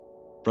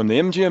From the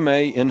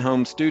MGMA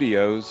in-home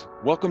studios,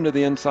 welcome to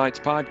the Insights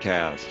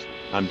Podcast.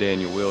 I'm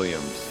Daniel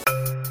Williams.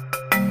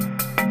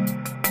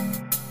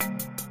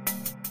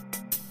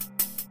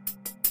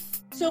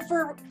 So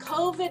for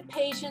COVID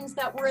patients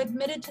that were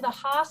admitted to the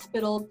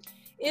hospital,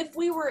 if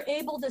we were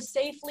able to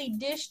safely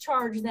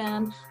discharge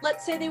them,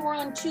 let's say they were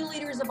on 2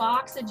 liters of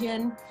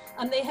oxygen,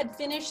 they had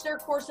finished their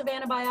course of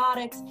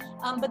antibiotics,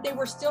 but they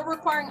were still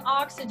requiring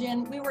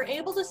oxygen, we were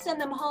able to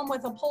send them home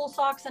with a pulse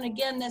ox and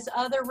again, this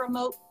other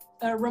remote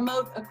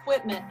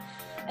equipment.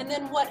 And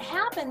then what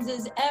happens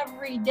is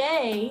every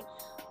day,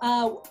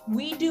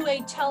 we do a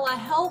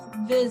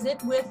telehealth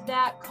visit with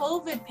that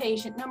COVID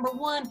patient. Number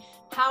one,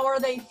 how are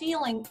they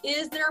feeling?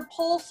 Is their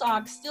pulse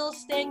ox still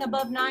staying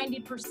above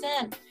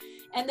 90%?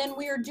 And then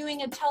we are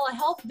doing a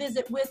telehealth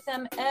visit with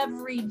them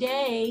every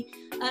day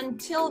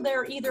until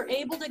they're either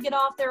able to get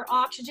off their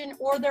oxygen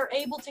or they're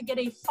able to get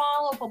a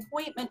follow-up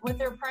appointment with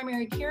their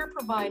primary care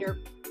provider.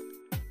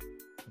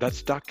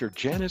 That's Dr.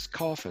 Janice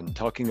Coffin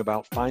talking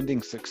about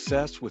finding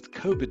success with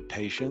COVID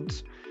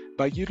patients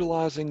by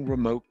utilizing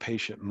remote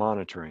patient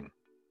monitoring.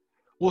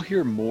 We'll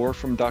hear more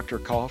from Dr.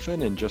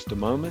 Coffin in just a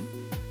moment,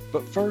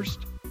 but first,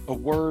 a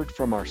word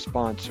from our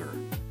sponsor.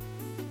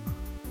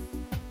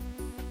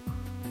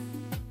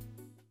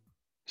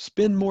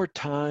 Spend more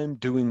time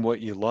doing what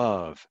you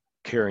love,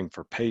 caring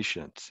for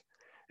patients,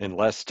 and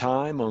less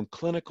time on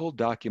clinical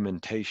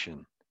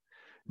documentation.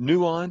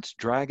 Nuance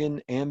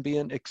Dragon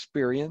Ambient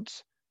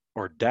Experience,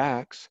 or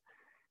DAX,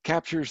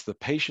 captures the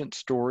patient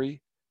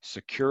story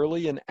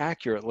securely and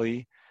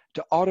accurately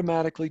to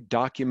automatically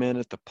document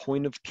at the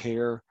point of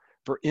care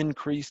for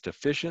increased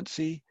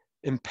efficiency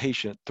and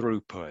patient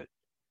throughput.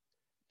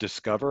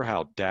 Discover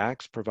how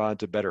DAX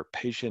provides a better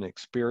patient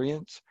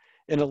experience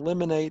and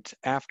eliminates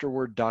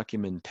afterward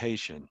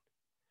documentation.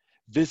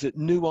 Visit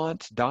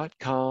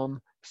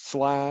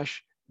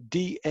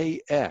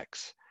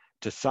nuance.com/DAX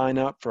to sign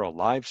up for a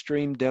live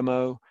stream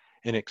demo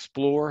and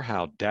explore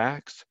how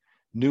DAX,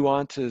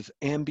 Nuance's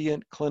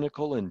ambient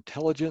clinical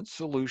intelligence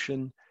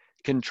solution,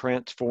 can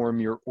transform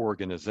your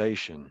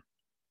organization.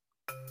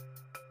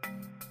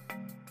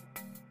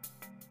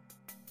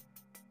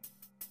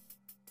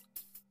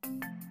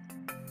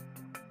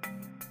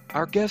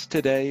 Our guest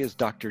today is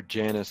Dr.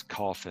 Janice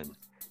Coffin,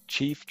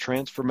 Chief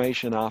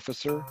Transformation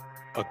Officer,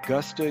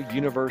 Augusta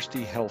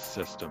University Health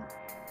System.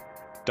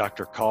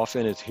 Dr.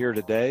 Coffin is here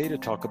today to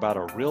talk about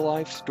a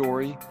real-life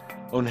story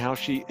on how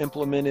she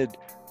implemented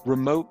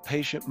remote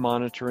patient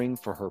monitoring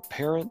for her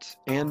parents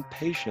and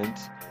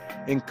patients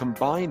and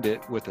combined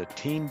it with a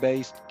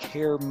team-based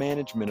care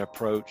management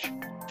approach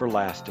for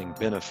lasting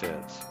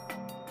benefits.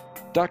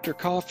 Dr.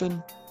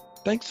 Coffin,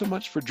 thanks so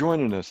much for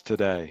joining us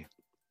today.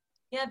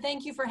 Yeah,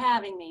 thank you for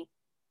having me.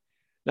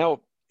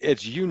 Now,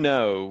 as you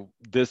know,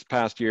 this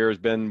past year has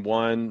been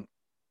one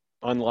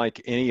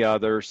unlike any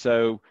other.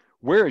 So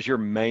where has your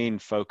main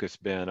focus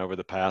been over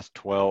the past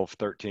 12,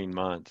 13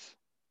 months?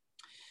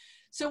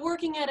 So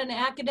working at an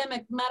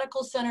academic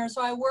medical center,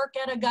 so I work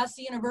at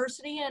Augusta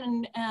University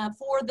and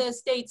for the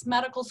state's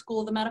medical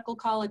school, the Medical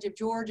College of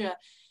Georgia.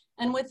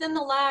 And within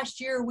the last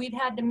year, we've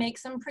had to make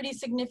some pretty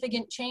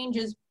significant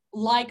changes,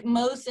 like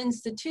most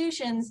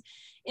institutions,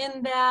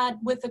 in that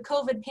with the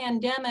COVID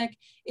pandemic,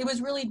 it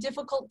was really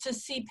difficult to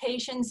see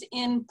patients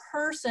in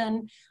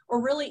person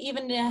or really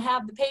even to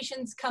have the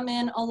patients come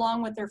in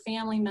along with their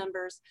family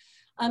members.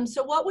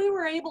 So what we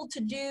were able to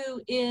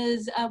do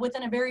is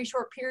within a very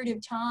short period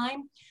of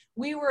time,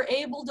 we were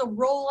able to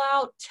roll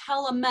out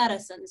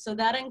telemedicine. So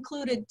that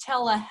included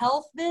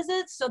telehealth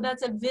visits. So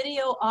that's a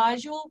video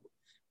audio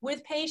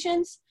with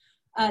patients,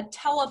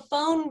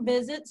 telephone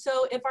visits.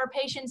 So if our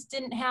patients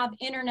didn't have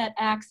internet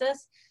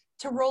access,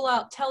 to roll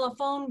out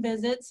telephone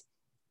visits.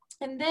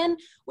 And then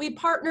we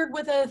partnered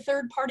with a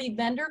third-party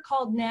vendor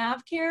called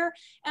NavCare,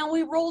 and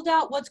we rolled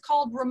out what's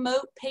called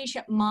remote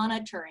patient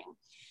monitoring.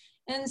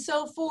 And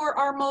so for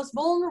our most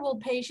vulnerable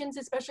patients,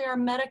 especially our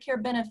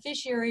Medicare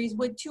beneficiaries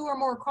with 2 or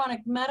more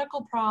chronic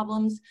medical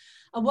problems,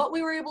 what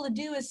we were able to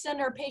do is send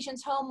our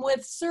patients home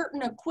with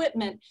certain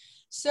equipment.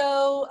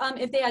 So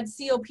if they had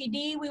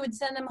COPD, we would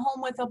send them home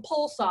with a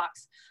pulse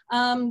ox.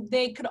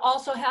 They could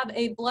also have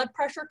a blood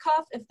pressure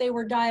cuff. If they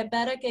were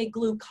diabetic, a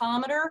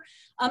glucometer.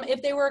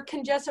 If they were a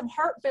congestive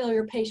heart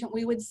failure patient,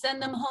 we would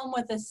send them home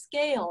with a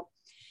scale.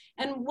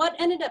 And what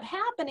ended up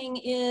happening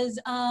is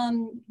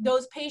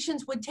those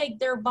patients would take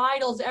their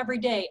vitals every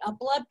day, a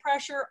blood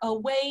pressure, a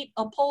weight,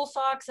 a pulse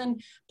ox,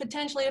 and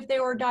potentially if they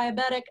were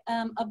diabetic,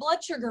 a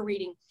blood sugar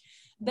reading.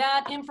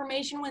 That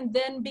information would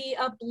then be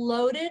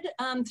uploaded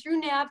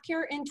through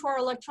NavCare into our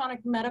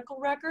electronic medical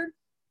record.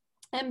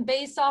 And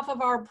based off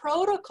of our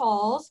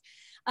protocols,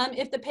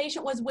 if the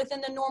patient was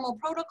within the normal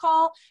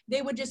protocol,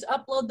 they would just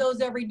upload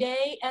those every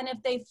day. And if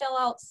they fell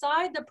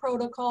outside the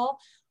protocol,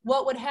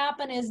 what would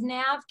happen is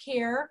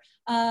NavCare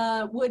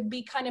would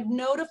be kind of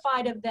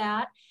notified of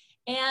that,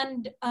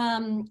 and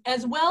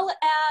as well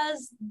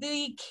as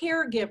the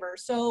caregiver.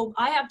 So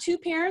I have 2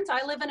 parents.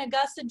 I live in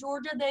Augusta,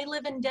 Georgia. They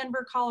live in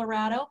Denver,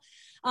 Colorado.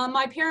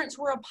 My parents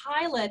were a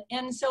pilot,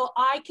 and so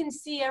I can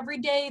see every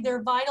day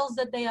their vitals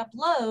that they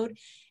upload.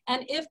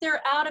 And if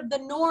they're out of the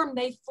norm,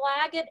 they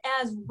flag it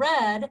as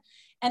red.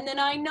 And then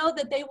I know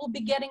that they will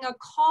be getting a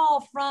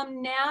call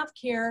from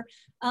NavCare.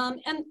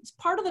 And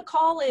part of the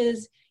call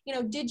is, you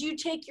know, did you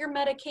take your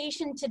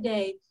medication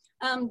today?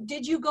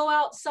 Did you go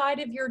outside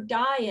of your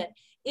diet?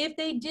 If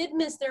they did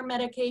miss their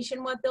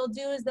medication, what they'll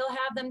do is they'll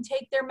have them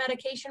take their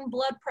medication,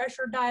 blood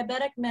pressure,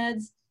 diabetic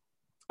meds,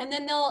 and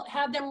then they'll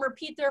have them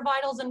repeat their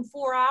vitals in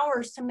 4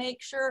 hours to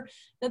make sure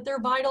that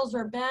their vitals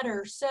are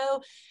better.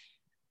 So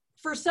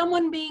for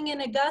someone being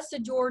in Augusta,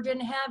 Georgia,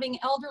 and having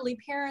elderly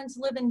parents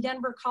live in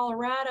Denver,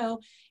 Colorado,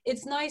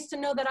 it's nice to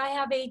know that I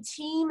have a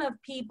team of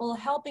people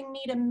helping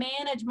me to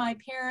manage my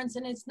parents,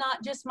 and it's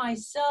not just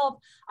myself.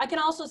 I can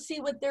also see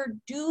what they're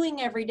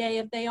doing every day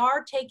if they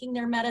are taking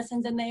their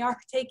medicines and they are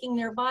taking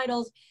their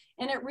vitals,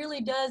 and it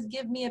really does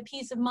give me a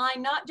peace of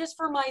mind, not just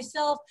for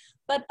myself,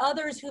 but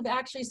others who've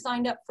actually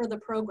signed up for the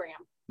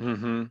program.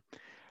 Mm-hmm.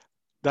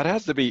 That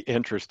has to be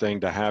interesting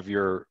to have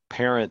your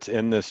parents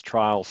in this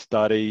trial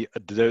study.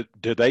 Do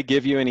they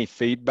give you any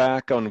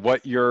feedback on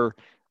what your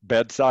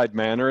bedside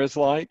manner is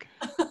like?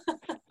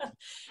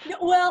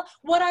 Well,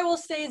 what I will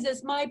say is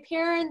this: my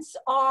parents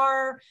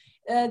are,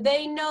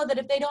 they know that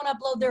if they don't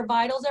upload their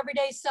vitals every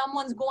day,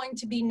 someone's going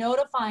to be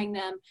notifying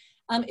them.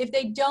 If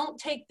they don't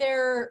take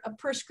their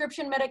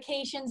prescription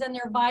medications and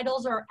their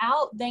vitals are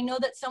out, they know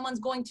that someone's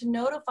going to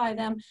notify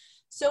them.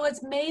 So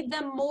it's made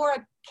them more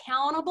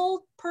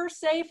accountable, per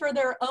se, for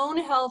their own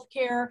health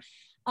care.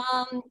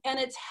 And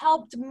it's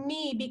helped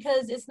me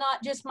because it's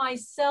not just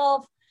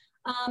myself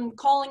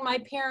calling my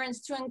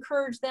parents to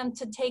encourage them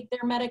to take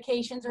their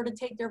medications or to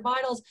take their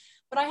vitals,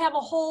 but I have a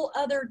whole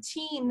other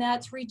team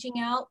that's reaching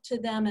out to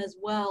them as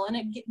well. And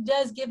it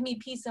does give me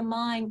peace of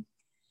mind.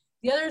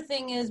 The other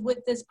thing is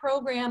with this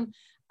program,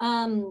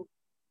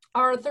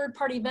 our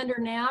third-party vendor,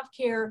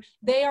 NavCare,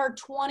 they are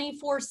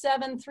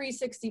 24/7,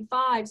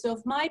 365. So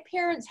if my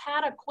parents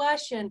had a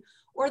question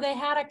or they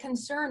had a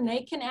concern,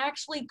 they can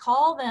actually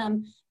call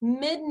them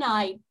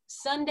midnight,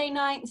 Sunday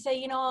night, and say,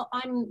 you know,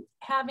 I'm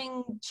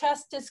having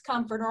chest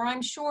discomfort or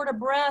I'm short of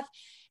breath,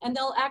 and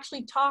they'll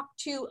actually talk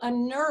to a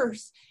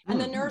nurse,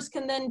 and the nurse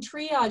can then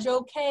triage,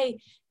 okay,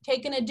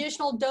 take an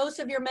additional dose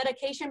of your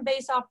medication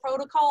based off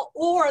protocol,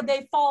 or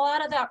they fall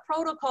out of that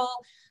protocol,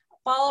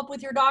 follow up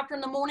with your doctor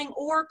in the morning,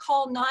 or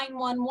call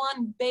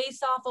 911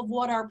 based off of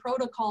what our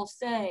protocols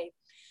say.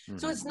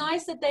 So it's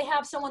nice that they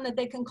have someone that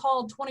they can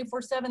call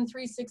 24/7,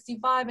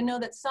 365 and know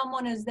that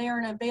someone is there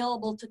and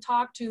available to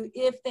talk to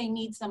if they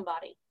need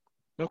somebody.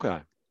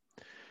 Okay.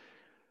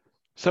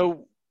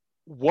 So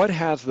what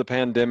has the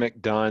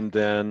pandemic done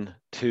then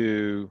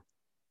to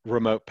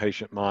remote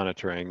patient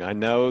monitoring? I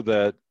know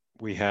that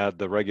we had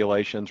the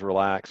regulations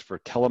relaxed for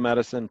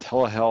telemedicine,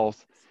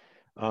 telehealth.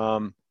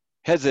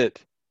 Has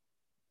it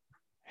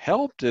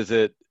helped? Is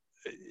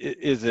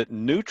it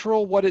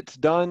neutral what it's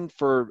done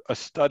for a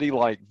study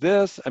like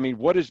this? I mean,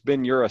 what has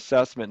been your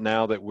assessment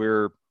now that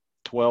we're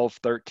 12,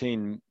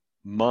 13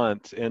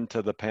 months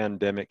into the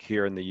pandemic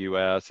here in the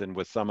US and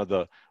with some of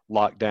the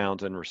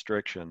lockdowns and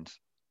restrictions?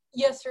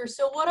 Yes, sir.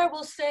 So what I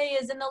will say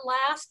is in the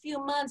last few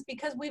months,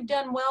 because we've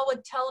done well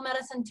with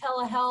telemedicine,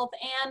 telehealth,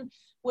 and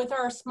with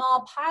our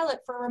small pilot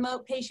for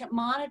remote patient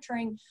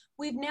monitoring,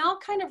 we've now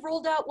kind of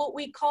rolled out what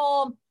we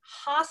call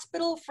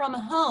hospital from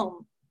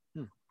home.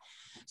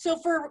 So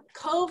for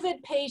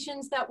COVID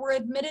patients that were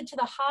admitted to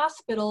the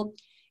hospital,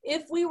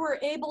 if we were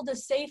able to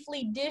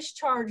safely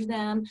discharge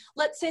them,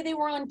 let's say they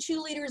were on 2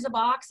 liters of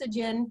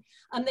oxygen,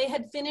 they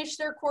had finished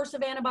their course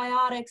of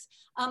antibiotics,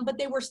 but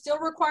they were still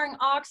requiring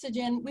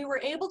oxygen, we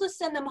were able to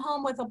send them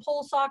home with a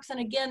pulse ox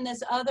and again,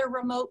 this other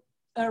remote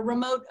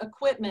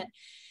equipment.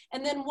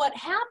 And then what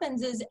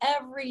happens is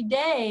every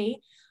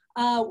day,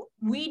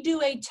 we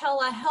do a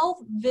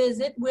telehealth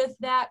visit with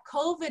that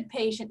COVID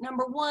patient.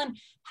 Number one,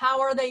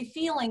 how are they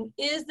feeling?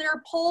 Is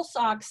their pulse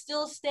ox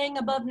still staying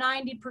above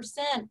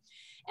 90%?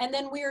 And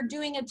then we are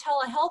doing a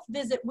telehealth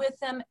visit with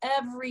them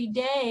every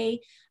day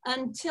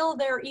until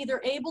they're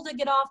either able to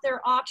get off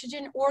their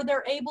oxygen or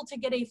they're able to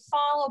get a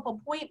follow-up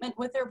appointment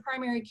with their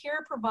primary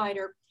care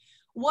provider.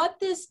 What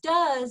this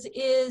does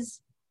is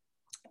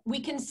we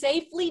can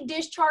safely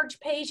discharge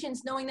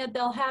patients knowing that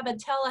they'll have a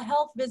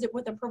telehealth visit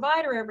with a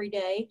provider every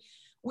day.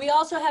 We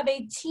also have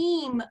a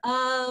team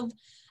of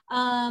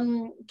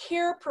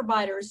care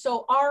providers,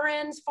 so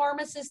RNs,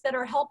 pharmacists that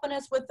are helping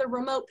us with the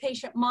remote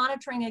patient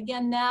monitoring.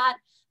 Again,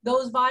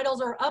 those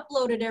vitals are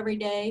uploaded every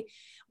day.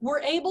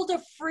 We're able to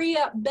free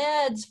up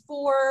beds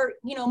for,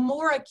 you know,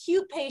 more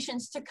acute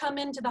patients to come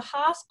into the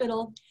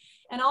hospital.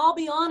 And I'll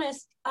be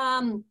honest,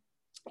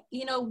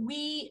 you know,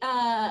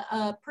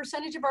 a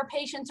percentage of our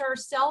patients are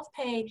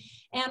self-pay,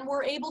 and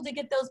we're able to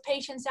get those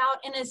patients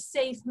out in a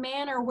safe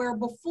manner where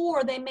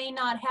before they may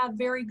not have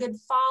very good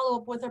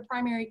follow-up with their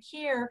primary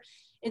care.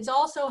 It's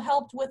also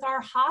helped with our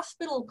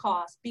hospital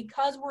costs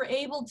because we're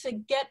able to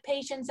get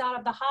patients out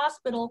of the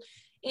hospital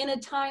in a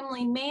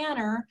timely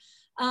manner.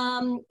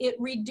 It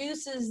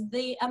reduces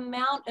the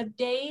amount of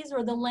days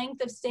or the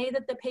length of stay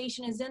that the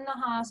patient is in the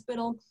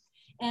hospital.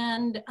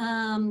 and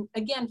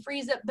again,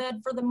 frees up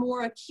bed for the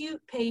more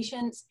acute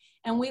patients.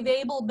 And we've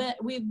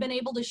been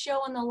able to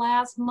show in the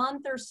last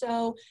month or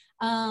so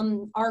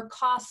our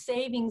cost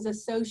savings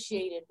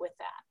associated with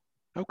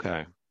that.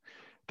 Okay.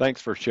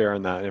 Thanks for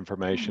sharing that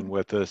information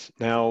with us.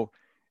 Now,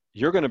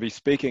 you're going to be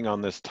speaking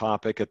on this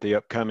topic at the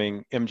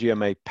upcoming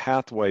MGMA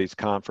Pathways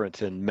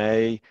Conference in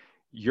May.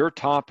 Your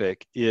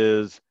topic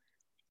is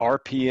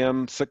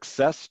RPM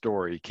success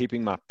story,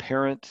 keeping my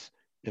parents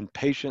and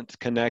patients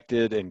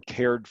connected and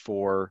cared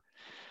for.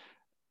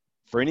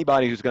 For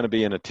anybody who's going to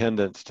be in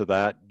attendance to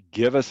that,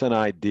 give us an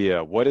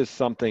idea. What is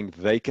something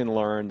they can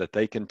learn that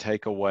they can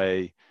take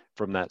away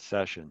from that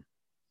session?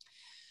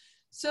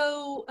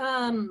 So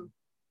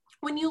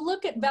when you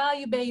look at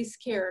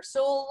value-based care,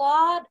 so a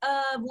lot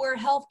of where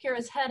healthcare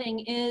is heading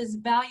is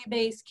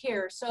value-based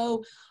care.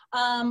 So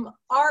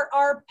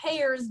our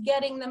payers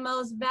getting the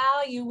most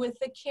value with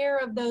the care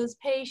of those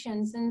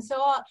patients. And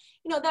so,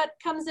 that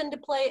comes into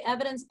play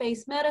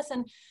evidence-based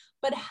medicine,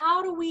 but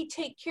how do we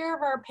take care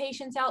of our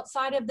patients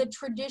outside of the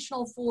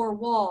traditional four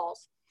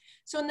walls?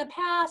 So in the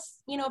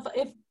past,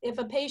 if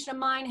a patient of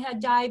mine had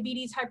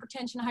diabetes,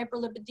 hypertension,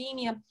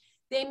 hyperlipidemia,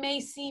 they may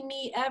see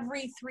me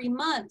every 3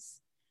 months.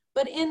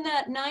 But in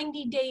that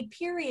 90-day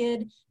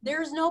period,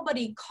 there's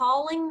nobody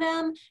calling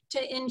them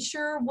to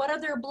ensure what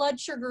are their blood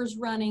sugars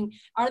running?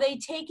 Are they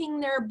taking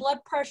their blood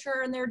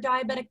pressure and their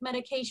diabetic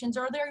medications?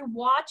 Are they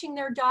watching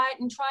their diet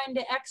and trying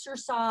to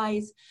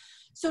exercise?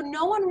 So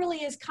no one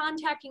really is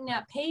contacting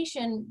that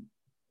patient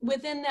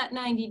within that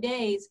 90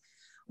 days.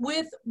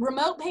 With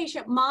remote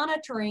patient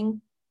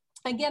monitoring,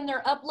 again,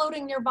 they're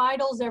uploading their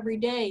vitals every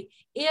day.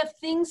 If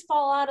things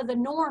fall out of the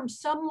norm,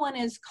 someone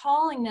is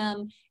calling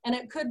them, and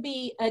it could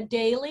be a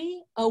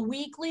daily, a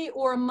weekly,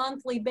 or a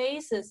monthly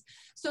basis.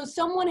 So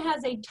someone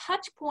has a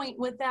touch point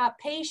with that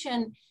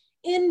patient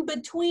in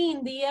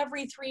between the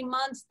every 3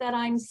 months that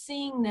I'm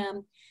seeing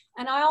them.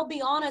 And I'll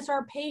be honest,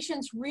 our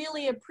patients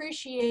really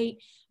appreciate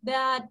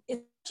that,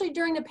 especially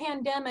during the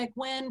pandemic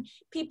when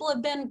people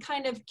have been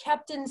kind of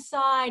kept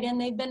inside and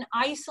they've been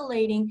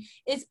isolating.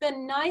 It's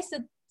been nice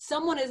that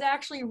someone is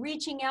actually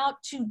reaching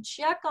out to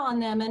check on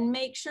them and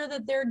make sure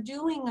that they're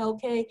doing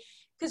okay.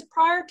 Because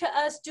prior to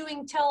us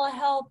doing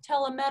telehealth,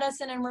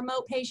 telemedicine, and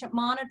remote patient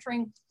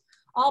monitoring,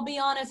 I'll be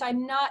honest,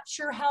 I'm not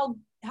sure how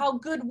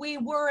good we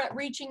were at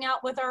reaching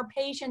out with our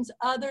patients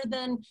other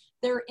than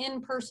their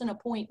in-person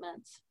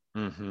appointments.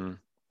 Mm-hmm.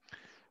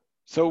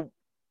 So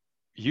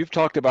you've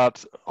talked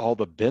about all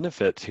the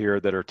benefits here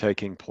that are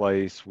taking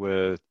place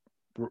with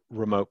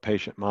remote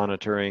patient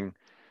monitoring.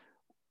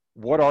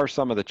 What are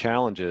some of the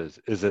challenges?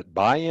 Is it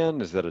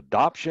buy-in? Is it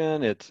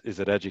adoption? Is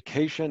it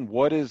education?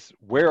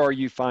 Where are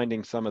you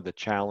finding some of the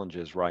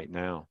challenges right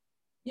now?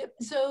 Yep.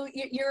 So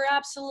you're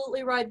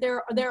absolutely right.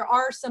 There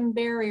are some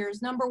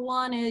barriers. Number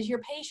one is your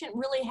patient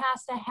really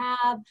has to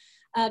have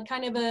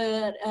kind of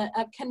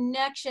a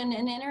connection,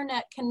 an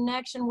internet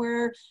connection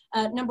where,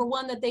 number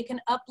one, that they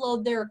can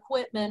upload their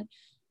equipment.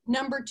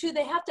 Number two,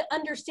 they have to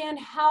understand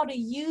how to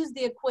use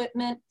the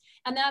equipment.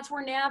 And that's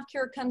where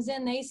NavCare comes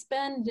in. They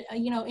spend,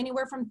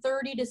 anywhere from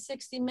 30 to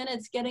 60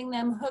 minutes getting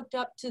them hooked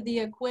up to the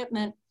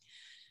equipment.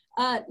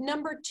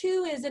 Number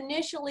two is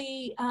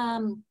initially,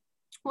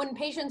 when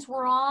patients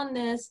were on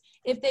this,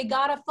 if they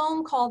got a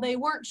phone call, they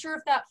weren't sure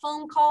if that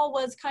phone call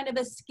was kind of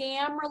a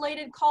scam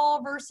related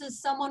call versus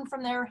someone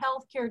from their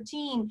healthcare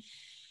team.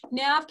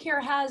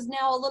 NavCare has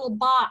now a little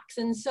box,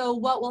 and so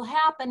what will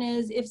happen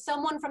is if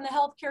someone from the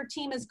healthcare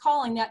team is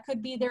calling, that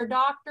could be their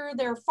doctor,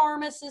 their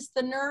pharmacist,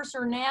 the nurse,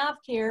 or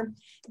NavCare,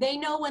 they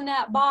know when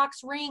that box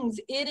rings,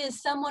 it is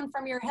someone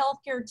from your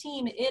healthcare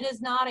team. It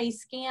is not a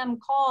scam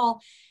call,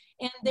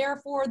 and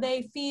therefore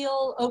they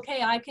feel,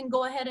 okay, I can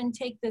go ahead and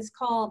take this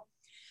call.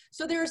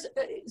 So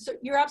so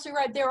you're absolutely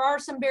right. There are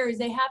some barriers.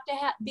 They have to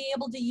be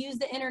able to use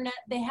the internet.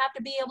 They have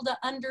to be able to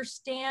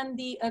understand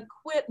the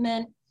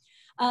equipment.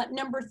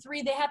 Number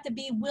three, they have to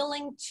be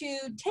willing to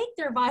take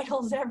their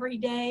vitals every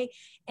day.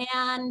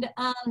 And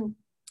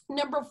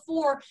number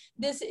four,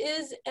 this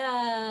is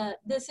a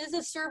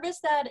service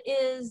that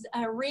is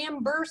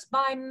reimbursed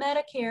by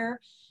Medicare.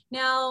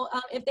 Now,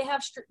 if they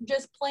have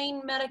just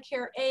plain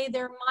Medicare A,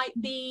 there might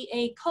be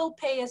a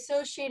copay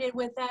associated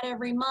with that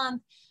every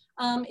month.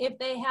 If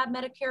they have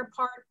Medicare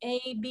Part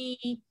A,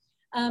 B,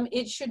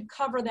 it should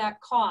cover that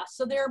cost.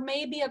 So there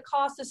may be a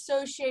cost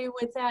associated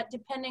with that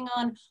depending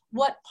on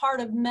what part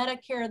of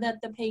Medicare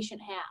that the patient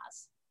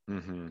has.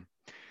 Mm-hmm.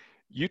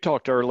 You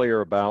talked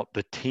earlier about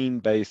the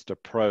team-based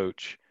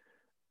approach.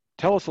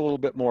 Tell us a little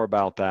bit more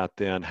about that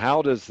then.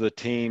 How does the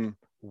team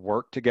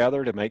work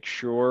together to make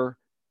sure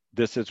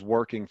this is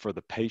working for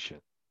the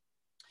patient?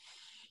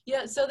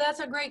 Yeah, so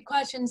that's a great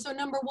question. So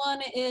number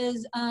one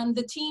is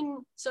the team,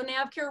 so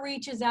NavCare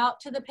reaches out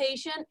to the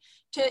patient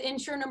to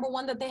ensure, number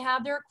one, that they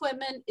have their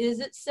equipment,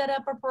 is it set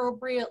up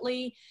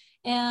appropriately,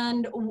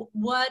 and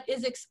what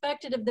is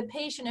expected of the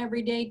patient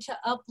every day to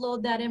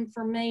upload that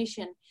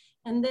information.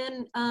 And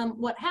then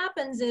what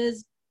happens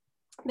is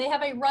they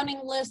have a running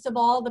list of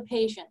all the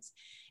patients.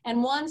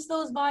 And once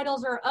those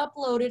vitals are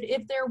uploaded,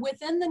 if they're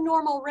within the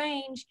normal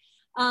range,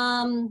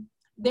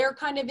 they're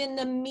kind of in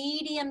the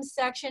medium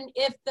section.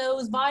 If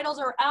those vitals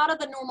are out of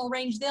the normal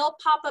range, they'll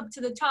pop up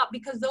to the top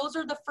because those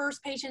are the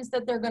first patients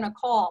that they're going to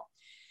call.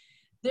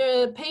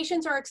 The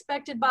patients are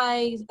expected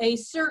by a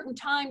certain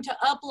time to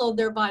upload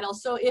their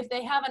vitals. So if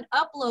they haven't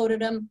uploaded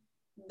them,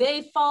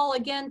 they fall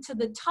again to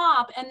the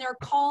top, and they're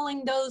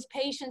calling those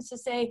patients to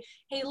say,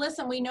 hey,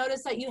 listen, we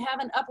noticed that you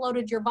haven't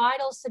uploaded your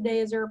vitals today.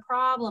 Is there a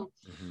problem?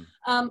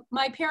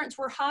 My parents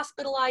were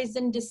hospitalized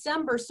in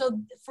December, so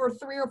for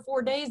 3 or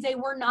 4 days, they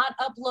were not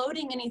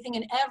uploading anything,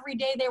 and every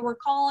day they were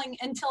calling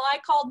until I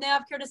called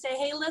NavCare to say,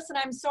 hey, listen,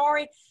 I'm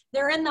sorry,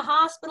 they're in the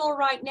hospital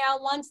right now.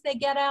 Once they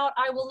get out,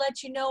 I will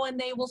let you know, and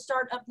they will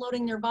start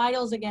uploading their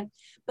vitals again.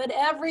 But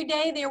every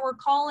day they were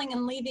calling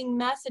and leaving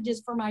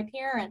messages for my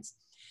parents.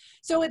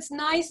 So it's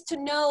nice to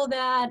know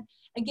that,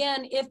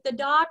 again, if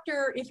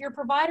your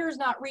provider is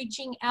not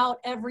reaching out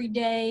every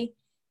day,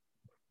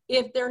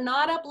 if they're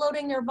not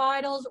uploading their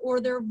vitals,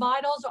 or their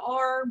vitals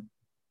are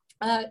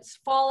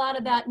fall out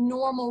of that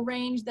normal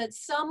range, that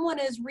someone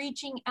is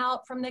reaching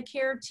out from the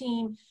care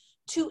team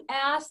to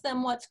ask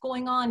them what's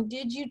going on.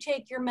 Did you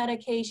take your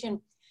medication?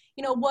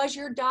 You know, was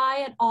your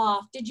diet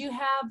off? Did you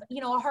have,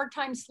 a hard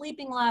time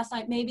sleeping last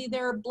night? Maybe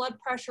their blood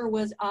pressure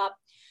was up.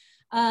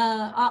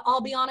 I'll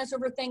be honest,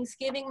 over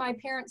Thanksgiving, my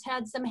parents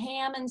had some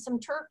ham and some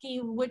turkey,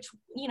 which,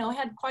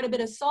 had quite a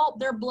bit of salt.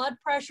 Their blood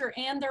pressure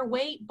and their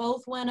weight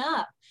both went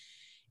up.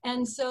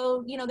 And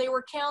so, they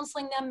were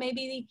counseling them,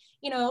 maybe,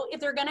 if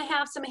they're going to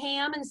have some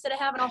ham, instead of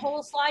having a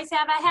whole slice,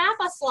 have a half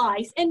a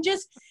slice. And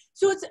just,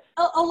 so it's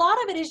a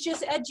lot of it is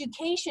just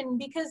education,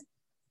 because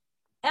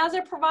as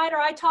a provider,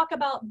 I talk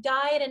about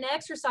diet and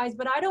exercise,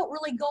 but I don't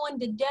really go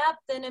into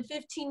depth in a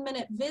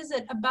 15-minute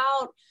visit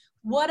about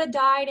what a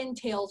diet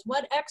entails,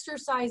 what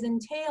exercise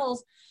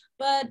entails.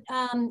 But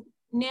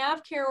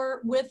NavCare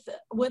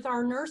with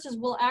our nurses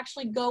will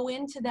actually go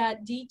into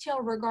that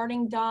detail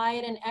regarding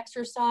diet and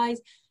exercise,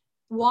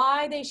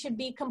 why they should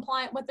be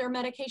compliant with their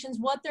medications,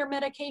 what their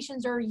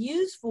medications are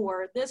used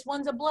for. This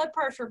one's a blood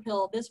pressure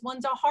pill, this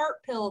one's a heart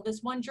pill,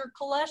 this one's your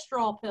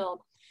cholesterol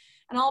pill.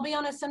 And I'll be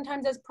honest,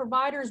 sometimes as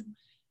providers,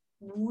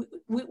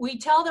 we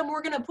tell them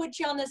we're going to put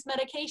you on this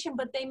medication,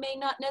 but they may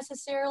not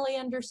necessarily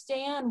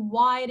understand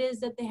why it is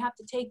that they have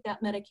to take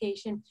that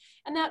medication.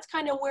 And that's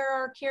kind of where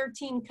our care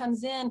team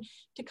comes in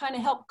to kind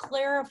of help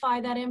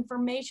clarify that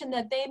information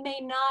that they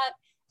may not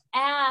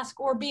ask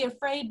or be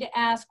afraid to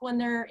ask when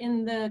they're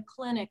in the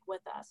clinic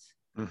with us.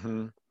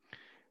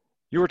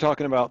 You were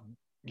talking about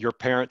your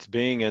parents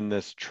being in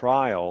this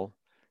trial.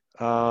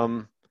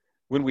 When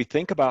we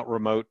think about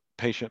remote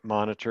patient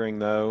monitoring,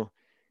 though,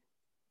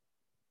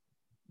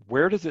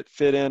 where does it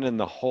fit in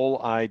the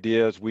whole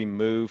idea as we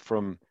move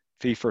from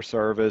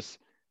fee-for-service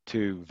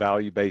to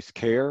value-based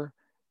care?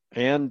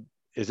 And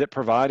is it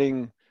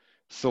providing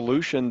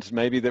solutions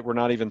maybe that we're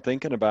not even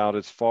thinking about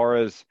as far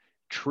as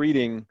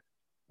treating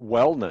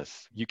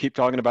wellness? You keep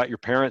talking about your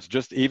parents,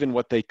 just even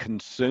what they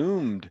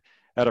consumed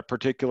at a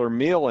particular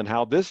meal and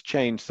how this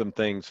changed some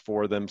things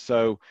for them.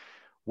 So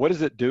what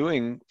is it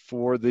doing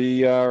for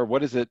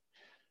what does it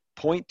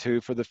point to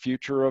for the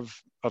future of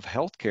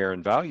healthcare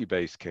and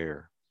value-based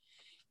care?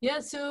 Yeah,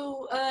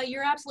 so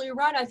you're absolutely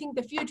right. I think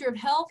the future of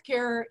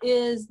healthcare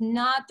is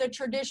not the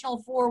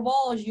traditional 4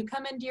 walls. You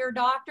come into your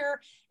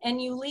doctor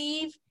and you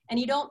leave, and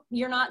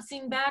you're not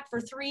seen back for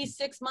 3,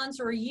 6 months,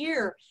 or a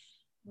year.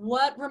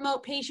 What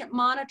remote patient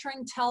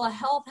monitoring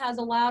telehealth has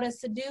allowed us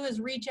to do is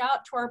reach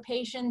out to our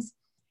patients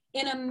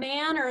in a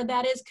manner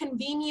that is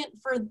convenient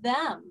for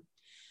them.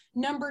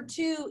 Number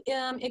 2,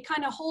 it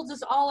kind of holds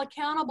us all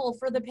accountable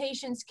for the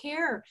patient's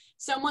care.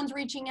 Someone's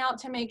reaching out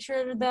to make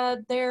sure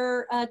that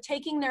they're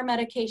taking their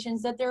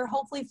medications, that they're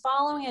hopefully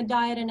following a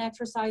diet and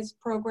exercise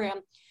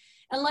program.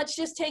 And let's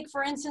just take,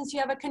 for instance, you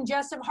have a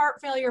congestive heart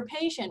failure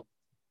patient.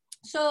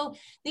 So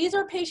these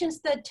are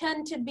patients that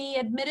tend to be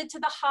admitted to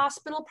the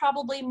hospital,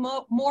 probably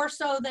more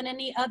so than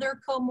any other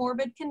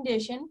comorbid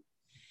condition.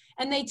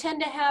 And they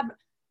tend to have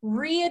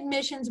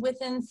readmissions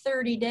within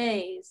 30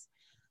 days.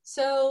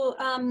 So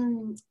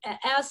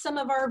as some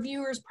of our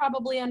viewers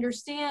probably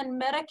understand,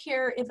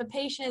 Medicare, if a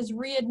patient is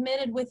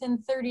readmitted within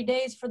 30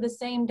 days for the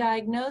same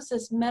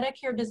diagnosis,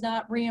 Medicare does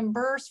not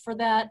reimburse for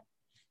that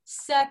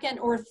second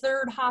or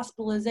third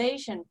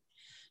hospitalization.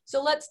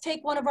 So let's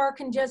take one of our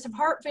congestive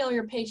heart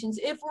failure patients.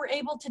 If we're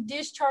able to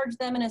discharge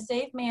them in a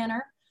safe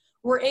manner,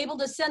 we're able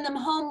to send them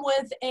home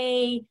with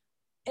a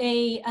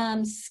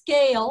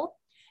scale,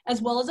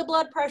 as well as a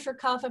blood pressure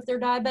cuff if they're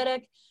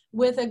diabetic,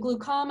 with a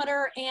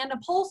glucometer and a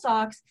pulse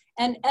ox,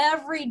 and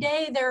every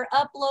day they're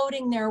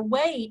uploading their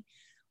weight.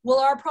 Well,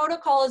 our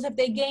protocol is if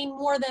they gain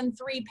more than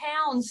 3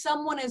 pounds,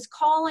 someone is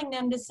calling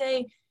them to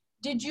say,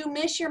 did you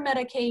miss your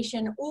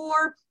medication?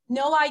 Or,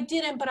 no, I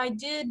didn't, but I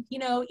did,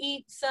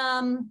 eat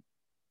some,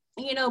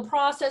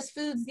 processed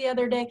foods the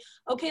other day.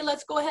 Okay,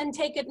 let's go ahead and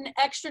take an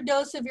extra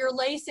dose of your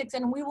Lasix,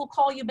 and we will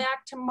call you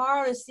back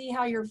tomorrow to see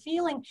how you're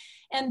feeling.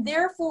 And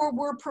therefore,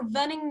 we're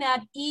preventing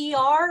that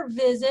ER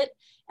visit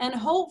and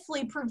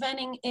hopefully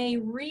preventing a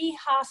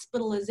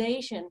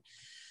rehospitalization.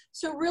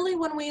 So really,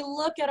 when we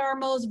look at our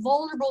most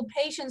vulnerable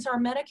patients, our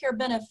Medicare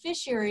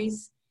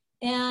beneficiaries,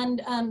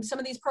 and some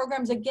of these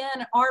programs,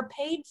 again, are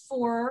paid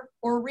for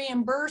or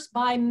reimbursed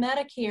by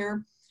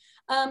Medicare,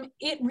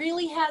 it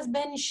really has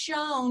been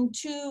shown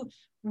to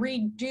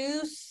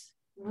reduce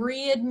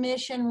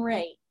readmission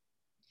rate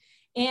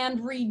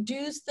and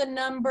reduce the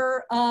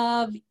number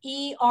of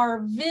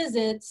ER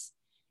visits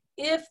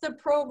if the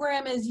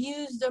program is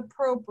used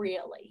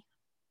appropriately.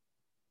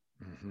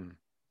 Mm-hmm.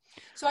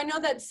 So I know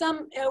that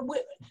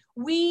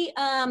we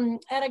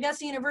at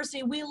Augusta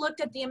University, we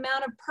looked at the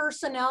amount of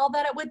personnel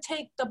that it would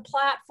take, the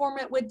platform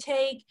it would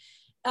take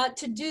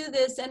to do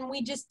this, and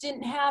we just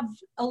didn't have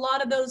a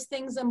lot of those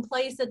things in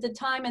place at the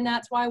time, and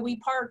that's why we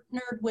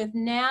partnered with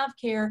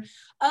NavCare.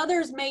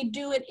 Others may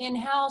do it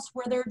in-house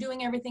where they're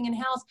doing everything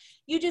in-house.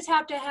 You just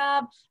have to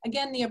have,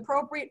 again, the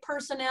appropriate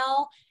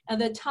personnel,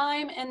 the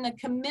time and the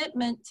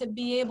commitment to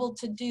be able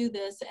to do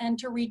this and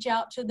to reach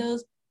out to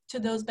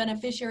those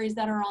beneficiaries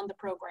that are on the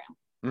program.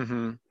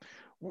 Mm-hmm.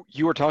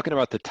 You were talking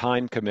about the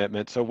time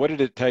commitment. So what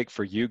did it take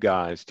for you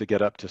guys to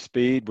get up to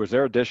speed? Was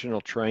there additional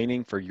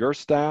training for your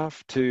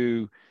staff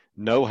to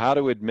know how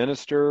to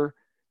administer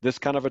this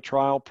kind of a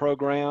trial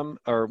program,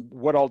 or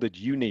what all did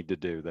you need to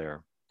do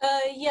there?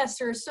 Yes,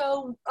 sir.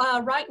 So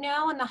right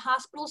now in the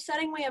hospital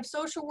setting, we have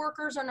social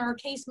workers and our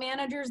case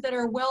managers that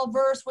are well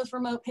versed with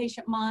remote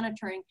patient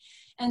monitoring.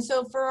 And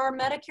so for our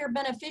Medicare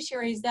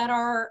beneficiaries that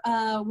are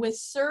with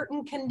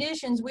certain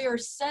conditions, we are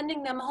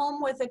sending them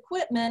home with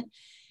equipment.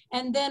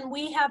 And then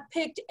we have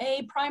picked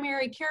a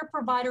primary care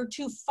provider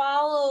to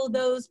follow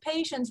those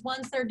patients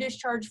once they're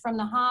discharged from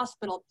the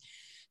hospital.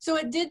 So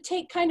it did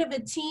take kind of a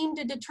team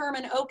to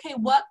determine, okay,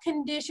 what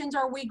conditions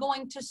are we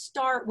going to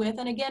start with?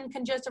 And again,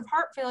 congestive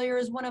heart failure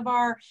is one of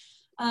our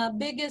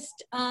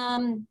biggest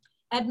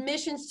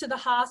admissions to the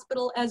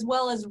hospital, as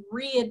well as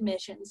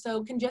readmissions.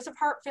 So congestive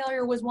heart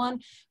failure was one.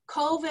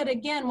 COVID,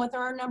 again, with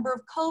our number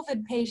of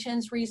COVID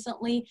patients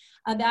recently,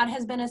 that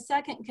has been a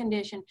second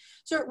condition.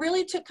 So it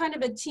really took kind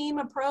of a team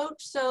approach.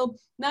 So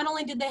not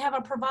only did they have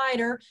a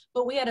provider,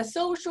 but we had a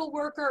social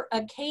worker,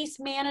 a case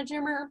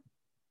manager.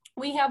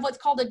 We have what's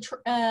called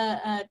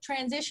a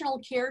transitional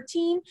care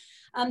team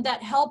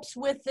that helps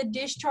with the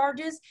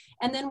discharges.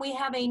 And then we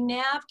have a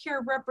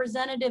NavCare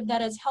representative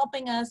that is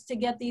helping us to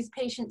get these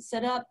patients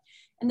set up.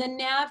 And then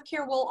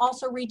NavCare will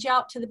also reach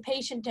out to the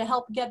patient to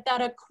help get that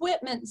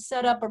equipment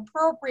set up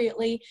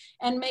appropriately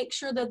and make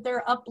sure that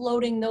they're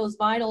uploading those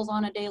vitals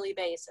on a daily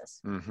basis.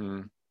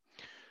 Mm-hmm.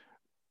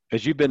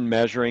 As you've been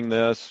measuring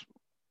this,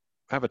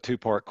 I have a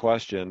two-part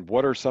question.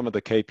 What are some of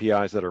the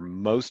KPIs that are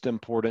most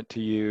important to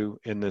you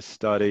in this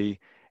study?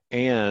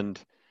 And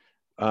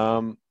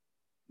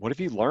what have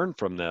you learned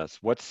from this?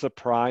 What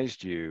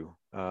surprised you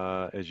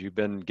as you've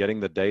been getting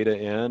the data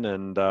in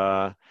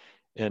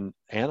and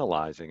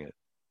analyzing it?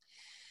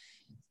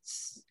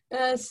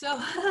 So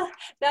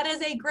that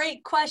is a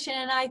great question.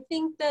 And I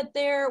think that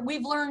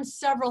we've learned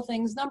several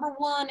things. Number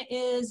one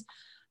is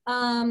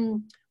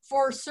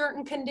for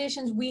certain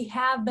conditions, we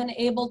have been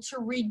able to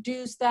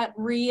reduce that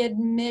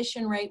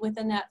readmission rate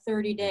within that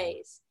 30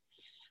 days.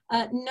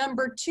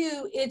 Number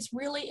two, it's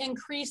really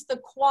increased the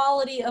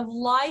quality of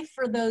life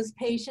for those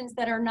patients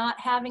that are not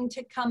having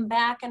to come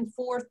back and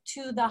forth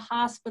to the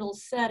hospital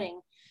setting.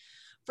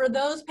 For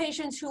those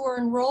patients who are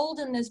enrolled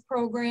in this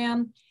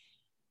program,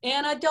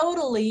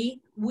 anecdotally,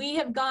 we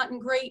have gotten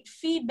great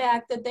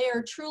feedback that they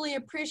are truly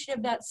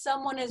appreciative that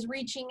someone is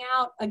reaching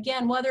out,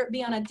 again, whether it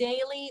be on a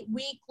daily,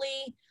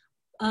 weekly,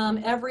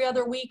 every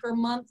other week or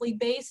monthly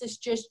basis,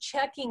 just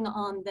checking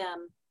on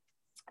them.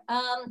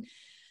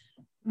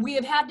 We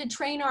have had to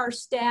train our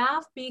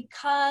staff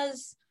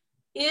because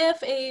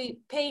if a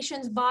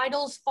patient's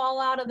vitals fall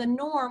out of the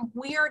norm,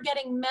 we are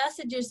getting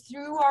messages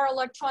through our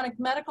electronic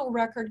medical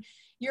record.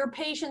 Your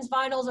patient's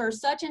vitals are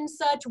such and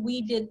such,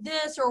 we did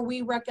this, or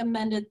we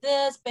recommended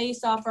this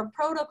based off our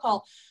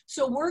protocol.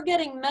 So we're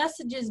getting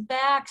messages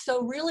back.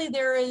 So really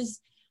there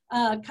is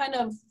kind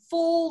of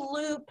full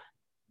loop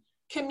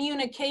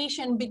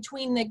communication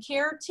between the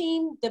care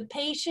team, the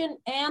patient,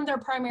 and their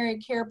primary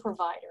care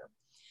provider.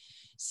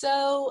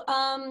 So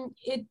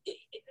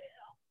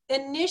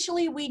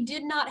initially, we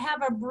did not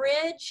have a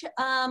bridge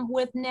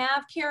with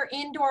NavCare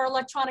into our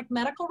electronic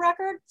medical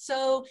record.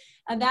 So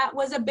that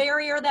was a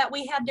barrier that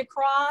we had to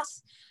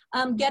cross.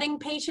 Getting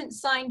patients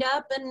signed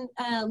up and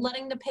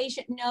letting the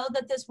patient know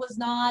that this was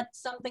not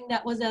something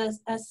that was a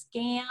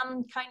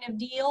scam kind of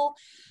deal.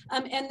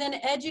 And then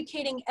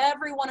educating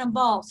everyone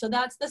involved. So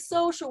that's the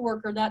social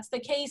worker, that's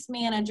the case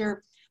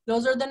manager.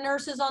 Those are the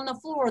nurses on the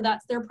floor.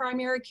 That's their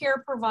primary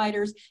care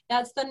providers.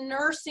 That's the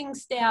nursing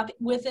staff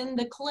within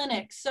the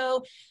clinic.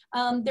 So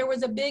there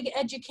was a big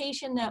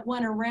education that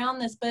went around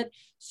this, but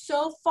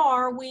so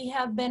far we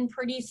have been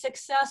pretty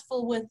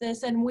successful with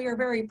this, and we are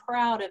very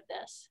proud of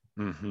this.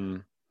 Mm-hmm.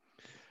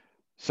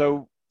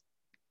 So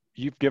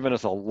you've given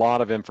us a lot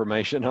of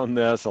information on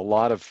this, a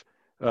lot of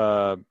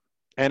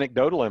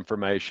anecdotal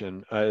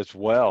information as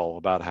well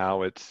about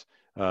how it's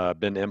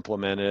been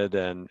implemented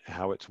and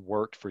how it's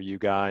worked for you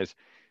guys.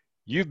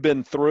 You've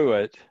been through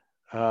it.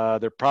 There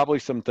are probably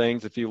some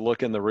things, if you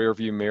look in the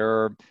rearview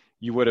mirror,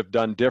 you would have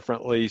done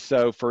differently.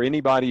 So for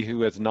anybody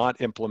who has not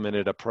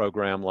implemented a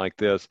program like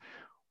this,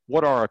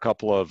 what are a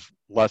couple of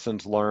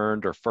lessons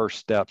learned or first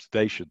steps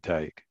they should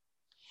take?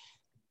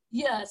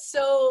 Yeah,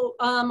 so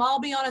I'll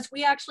be honest,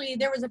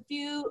 there was a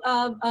few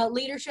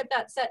leadership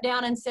that sat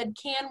down and said,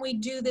 can we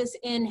do this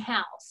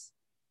in-house?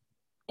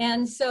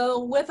 And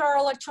so with our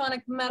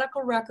electronic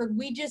medical record,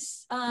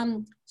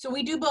 so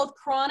we do both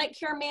chronic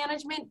care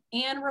management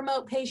and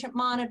remote patient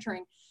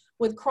monitoring.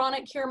 With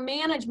chronic care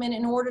management,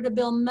 in order to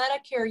bill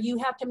Medicare, you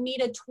have to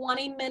meet a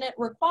 20-minute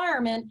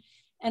requirement.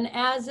 And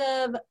as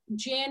of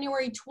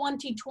January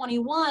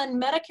 2021,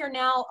 Medicare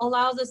now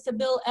allows us to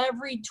bill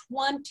every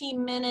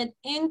 20-minute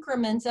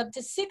increments up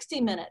to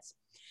 60 minutes.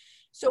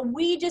 So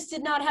we just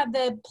did not have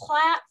the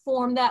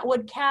platform that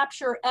would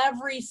capture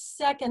every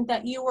second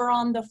that you were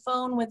on the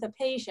phone with a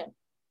patient.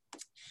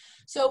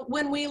 So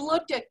when we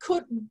looked at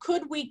could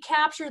we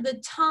capture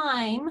the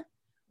time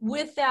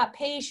with that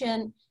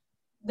patient,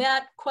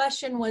 that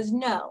question was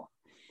no.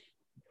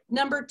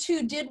 Number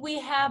two, did we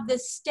have the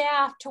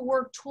staff to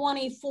work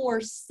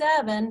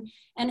 24/7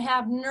 and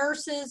have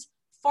nurses,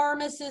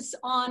 pharmacists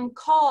on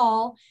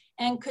call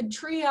and could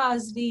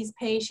triage these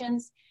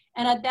patients?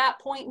 And at that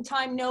point in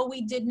time, no,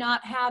 we did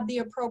not have the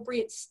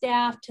appropriate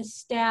staff to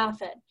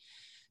staff it.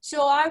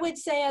 So I would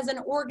say as an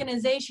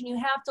organization, you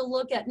have to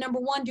look at, number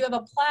one, do you have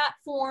a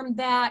platform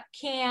that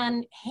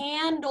can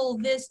handle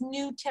this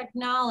new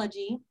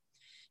technology?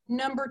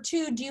 Number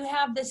two, do you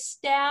have the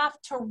staff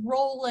to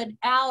roll it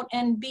out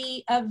and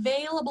be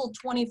available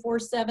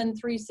 24/7,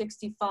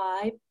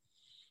 365?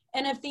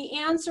 And if the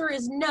answer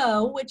is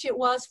no, which it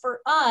was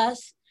for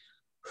us,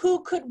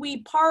 who could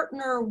we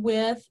partner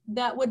with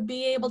that would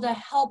be able to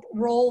help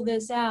roll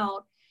this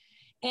out?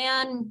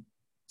 And,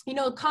 you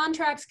know,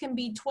 contracts can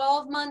be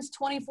 12 months,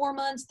 24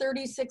 months,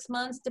 36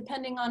 months,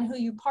 depending on who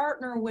you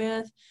partner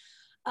with.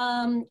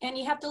 And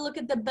you have to look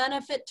at the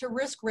benefit to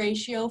risk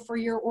ratio for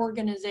your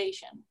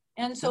organization.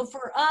 And so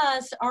for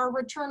us, our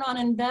return on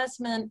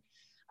investment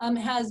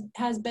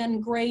has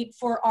been great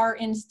for our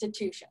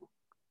institution.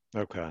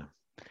 Okay.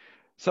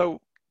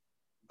 So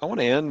I want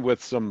to end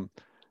with some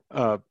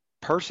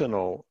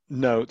personal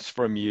notes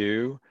from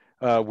you.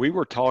 We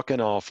were talking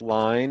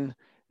offline,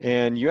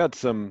 and you had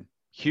some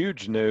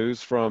huge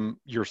news from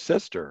your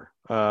sister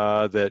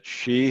that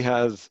she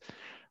has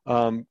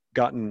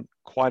gotten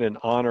quite an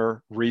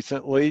honor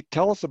recently.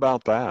 Tell us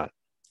about that.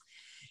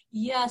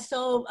 Yeah,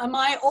 so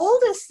my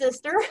oldest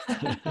sister,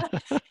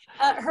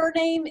 her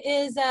name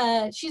is,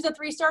 she's a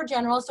 3-star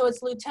general, so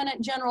it's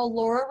Lieutenant General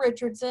Laura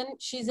Richardson.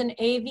 She's an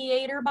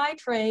aviator by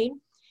trade.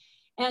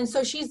 And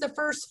so she's the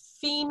first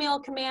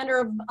female commander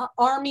of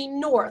Army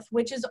North,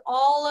 which is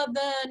all of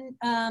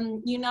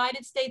the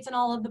United States and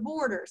all of the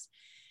borders.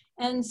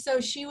 And so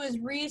she was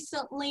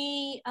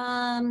recently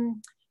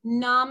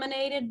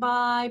nominated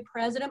by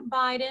President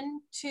Biden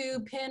to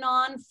pin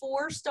on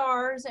 4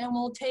 stars and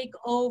will take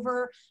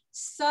over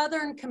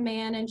Southern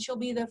Command, and she'll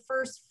be the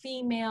first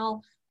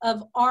female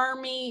of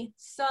Army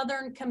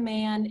Southern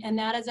Command, and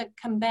that is a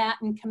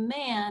combatant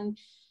command,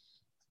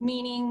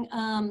 meaning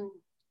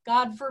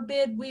God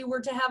forbid we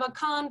were to have a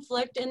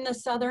conflict in the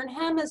Southern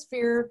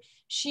Hemisphere,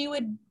 she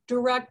would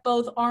direct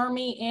both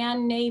Army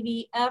and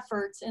Navy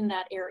efforts in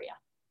that area.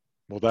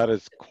 Well, that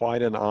is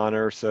quite an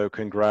honor, so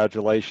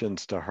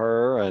congratulations to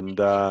her.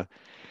 And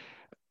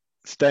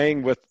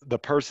staying with the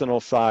personal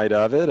side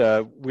of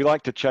it, we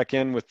like to check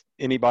in with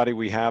anybody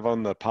we have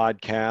on the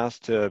podcast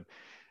to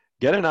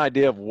get an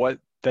idea of what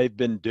they've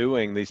been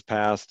doing these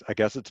past, I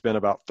guess it's been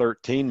about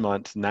 13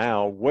 months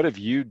now. What have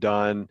you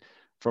done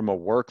from a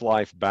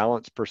work-life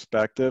balance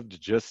perspective to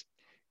just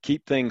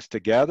keep things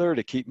together,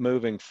 to keep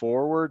moving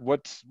forward?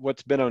 What's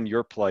been on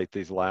your plate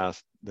this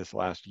last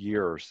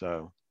year or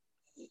so?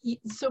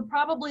 So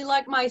probably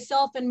like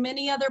myself and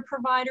many other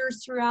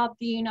providers throughout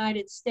the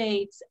United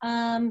States,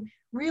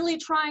 really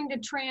trying to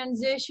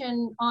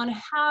transition on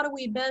how do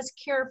we best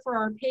care for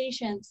our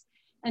patients.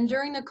 And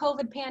during the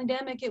COVID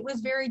pandemic, it was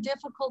very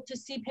difficult to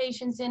see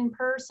patients in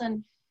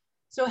person.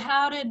 So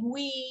how did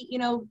we,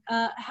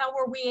 how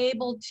were we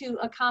able to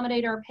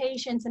accommodate our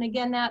patients? And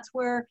again, that's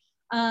where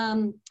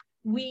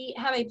we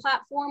have a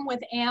platform with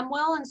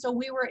Amwell, and so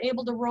we were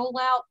able to roll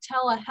out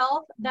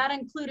telehealth. That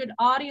included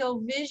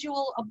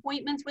audio-visual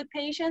appointments with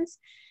patients.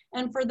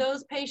 And for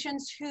those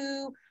patients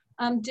who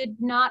did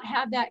not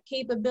have that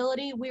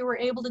capability, we were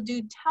able to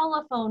do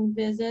telephone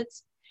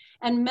visits.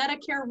 And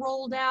Medicare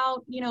rolled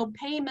out,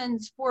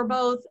 payments for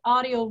both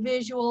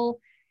audio-visual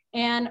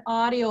and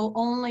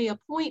audio-only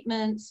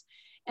appointments.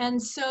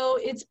 And so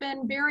it's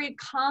been very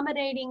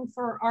accommodating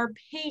for our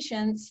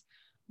patients.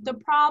 The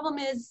problem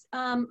is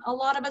a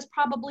lot of us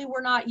probably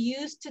were not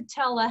used to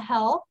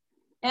telehealth.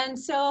 And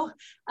so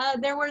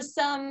there was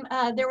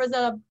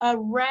a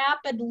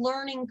rapid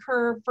learning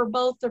curve for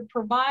both the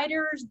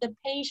providers, the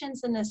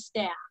patients, and the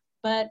staff.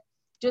 But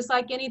just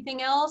like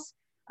anything else,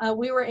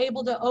 we were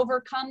able to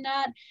overcome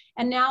that.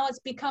 And now it's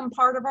become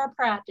part of our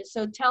practice.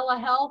 So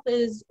telehealth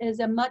is as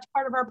much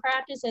part of our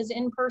practice as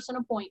in-person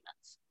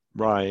appointments.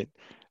 Right.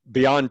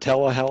 Beyond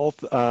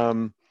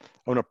telehealth,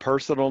 On a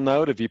personal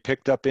note, have you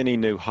picked up any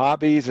new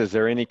hobbies? Is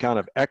there any kind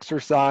of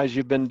exercise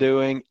you've been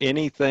doing?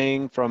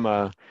 Anything from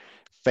a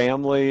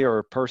family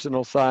or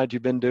personal side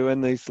you've been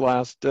doing these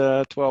last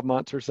 12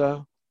 months or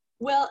so?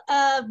 Well,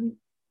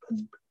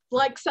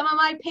 like some of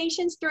my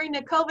patients during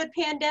the COVID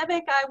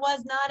pandemic, I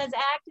was not as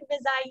active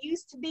as I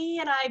used to be,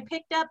 and I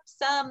picked up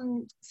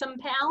some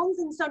pounds.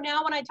 And so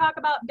now when I talk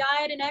about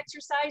diet and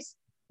exercise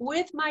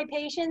with my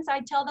patients,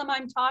 I tell them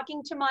I'm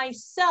talking to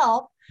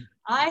myself.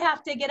 I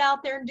have to get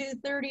out there and do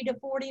 30 to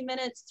 40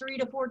 minutes, 3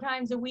 to 4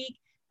 times a week,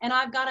 and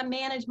I've got to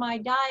manage my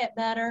diet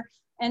better.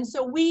 And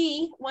so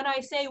when I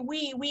say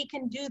we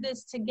can do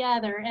this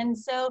together. And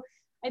so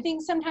I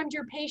think sometimes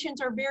your patients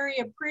are very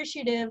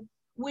appreciative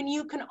when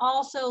you can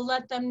also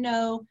let them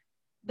know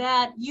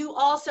that you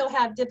also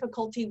have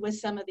difficulty with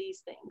some of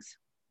these things.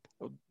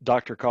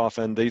 Dr.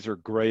 Coffin, these are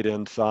great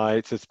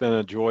insights. It's been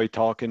a joy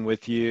talking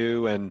with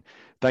you, and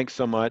thanks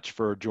so much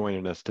for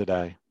joining us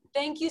today.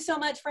 Thank you so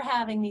much for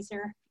having me,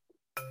 sir.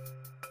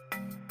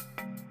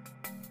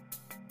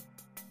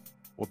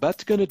 Well,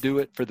 that's going to do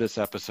it for this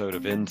episode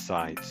of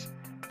Insights.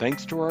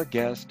 Thanks to our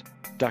guest,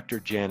 Dr.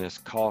 Janice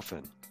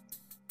Coffin.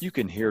 You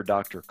can hear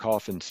Dr.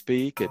 Coffin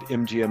speak at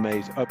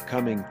MGMA's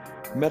upcoming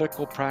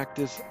Medical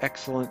Practice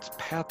Excellence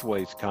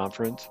Pathways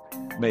Conference,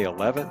 May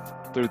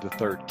 11th through the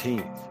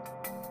 13th.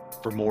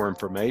 For more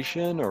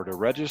information or to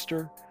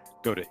register,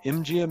 go to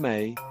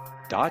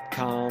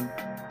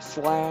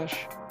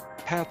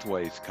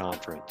mgma.com/Pathways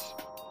Conference.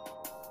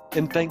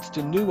 And thanks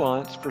to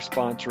Nuance for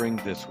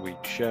sponsoring this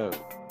week's show.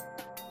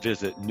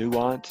 Visit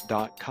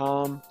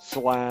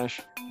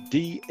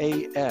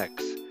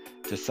nuance.com/DAX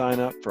to sign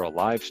up for a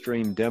live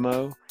stream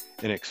demo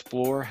and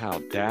explore how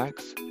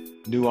DAX,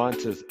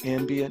 Nuance's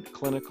ambient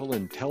clinical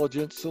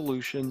intelligence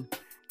solution,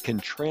 can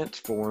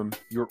transform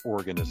your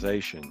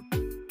organization.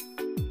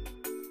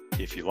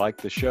 If you like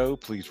the show,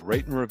 please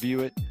rate and review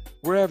it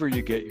wherever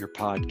you get your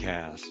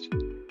podcast.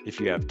 If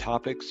you have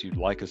topics you'd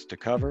like us to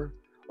cover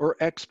or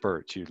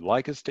experts you'd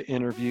like us to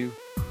interview,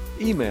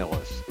 email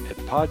us at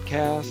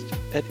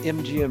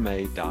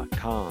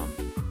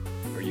podcast@mgma.com,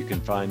 or you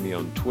can find me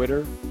on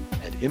Twitter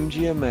at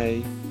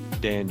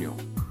MGMADaniel.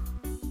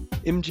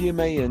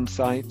 MGMA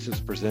Insights is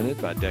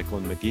presented by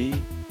Declan McGee,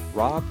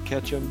 Rob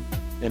Ketchum,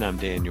 and I'm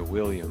Daniel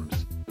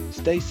Williams.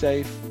 Stay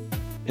safe,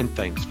 and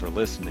thanks for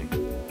listening.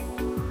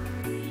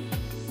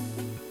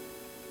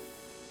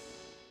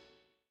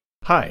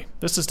 Hi,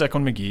 this is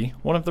Declan McGee,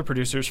 one of the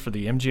producers for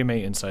the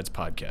MGMA Insights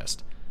podcast.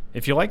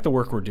 If you like the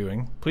work we're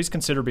doing, please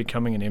consider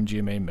becoming an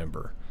MGMA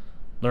member.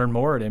 Learn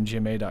more at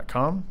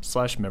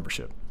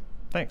mgma.com/membership.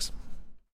 Thanks.